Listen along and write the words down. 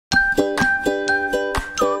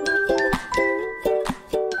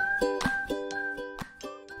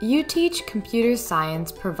UTeach Computer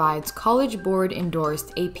Science provides College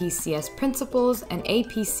Board-endorsed AP CS principles and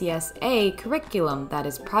AP CS curriculum that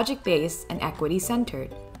is project-based and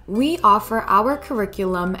equity-centered. We offer our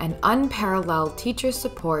curriculum and unparalleled teacher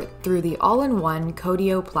support through the all-in-one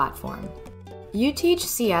Codio platform. UTeach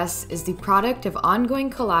CS is the product of ongoing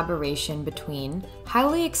collaboration between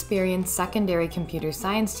highly experienced secondary computer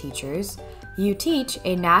science teachers, UTeach,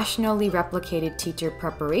 a nationally replicated teacher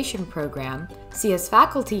preparation program, CS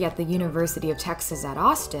faculty at the University of Texas at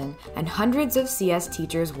Austin, and hundreds of CS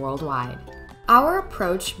teachers worldwide. Our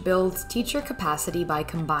approach builds teacher capacity by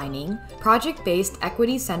combining project-based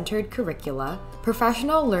equity-centered curricula,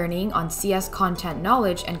 professional learning on CS content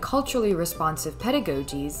knowledge and culturally responsive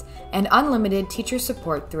pedagogies, and unlimited teacher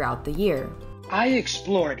support throughout the year. I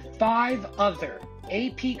explored 5 other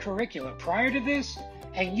AP curricula prior to this,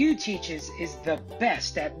 and UTeach's is the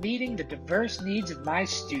best at meeting the diverse needs of my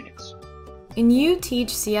students. In UTeach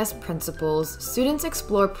CS Principles, students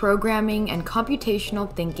explore programming and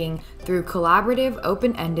computational thinking through collaborative,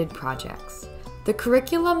 open-ended projects. The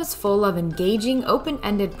curriculum is full of engaging,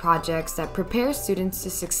 open-ended projects that prepare students to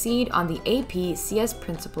succeed on the AP CS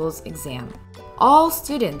Principles exam. All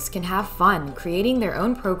students can have fun creating their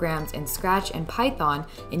own programs in Scratch and Python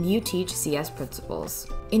in UTeach CS Principles.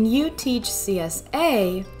 In UTeach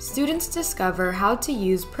CSA, students discover how to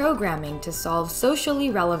use programming to solve socially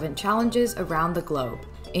relevant challenges around the globe.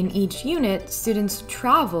 In each unit, students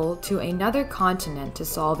travel to another continent to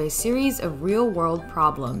solve a series of real-world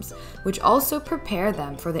problems, which also prepare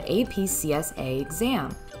them for the AP CSA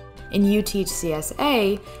exam. In UTeach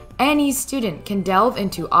CSA, any student can delve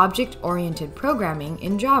into object-oriented programming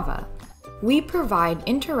in Java. We provide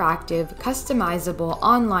interactive, customizable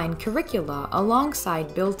online curricula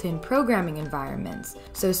alongside built-in programming environments,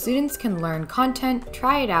 so students can learn content,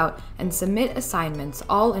 try it out, and submit assignments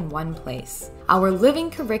all in one place. Our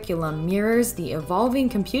living curriculum mirrors the evolving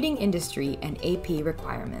computing industry and AP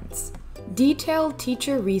requirements. Detailed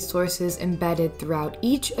teacher resources embedded throughout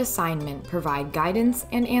each assignment provide guidance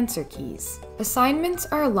and answer keys. Assignments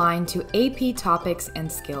are aligned to AP topics and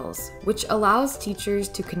skills, which allows teachers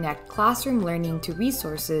to connect classroom learning to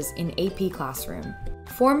resources in AP Classroom.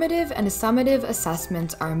 Formative and summative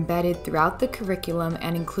assessments are embedded throughout the curriculum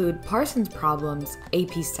and include Parsons problems,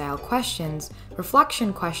 AP-style questions,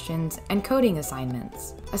 reflection questions, and coding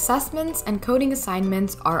assignments. Assessments and coding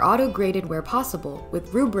assignments are auto-graded where possible,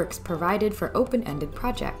 with rubrics provided for open-ended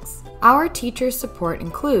projects. Our teacher support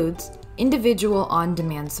includes individual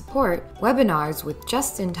on-demand support, webinars with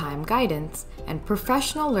just-in-time guidance, and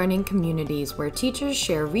professional learning communities where teachers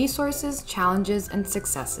share resources, challenges, and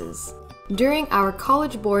successes. During our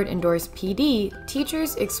College Board-endorsed PD,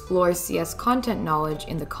 teachers explore CS content knowledge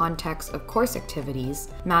in the context of course activities,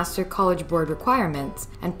 master College Board requirements,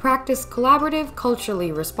 and practice collaborative,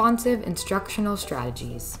 culturally responsive instructional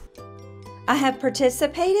strategies. I have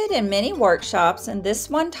participated in many workshops, and this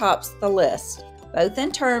one tops the list, both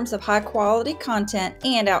in terms of high-quality content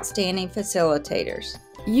and outstanding facilitators.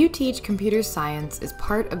 UTeach Computer Science is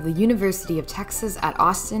part of the University of Texas at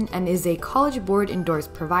Austin and is a College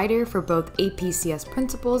Board-endorsed provider for both AP CS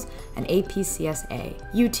Principles and AP CSA.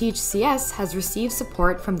 UTeach CS has received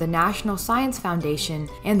support from the National Science Foundation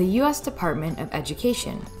and the U.S. Department of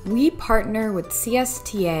Education. We partner with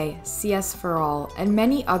CSTA, CS for All, and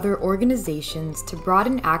many other organizations to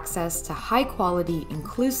broaden access to high-quality,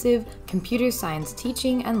 inclusive computer science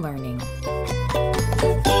teaching and learning.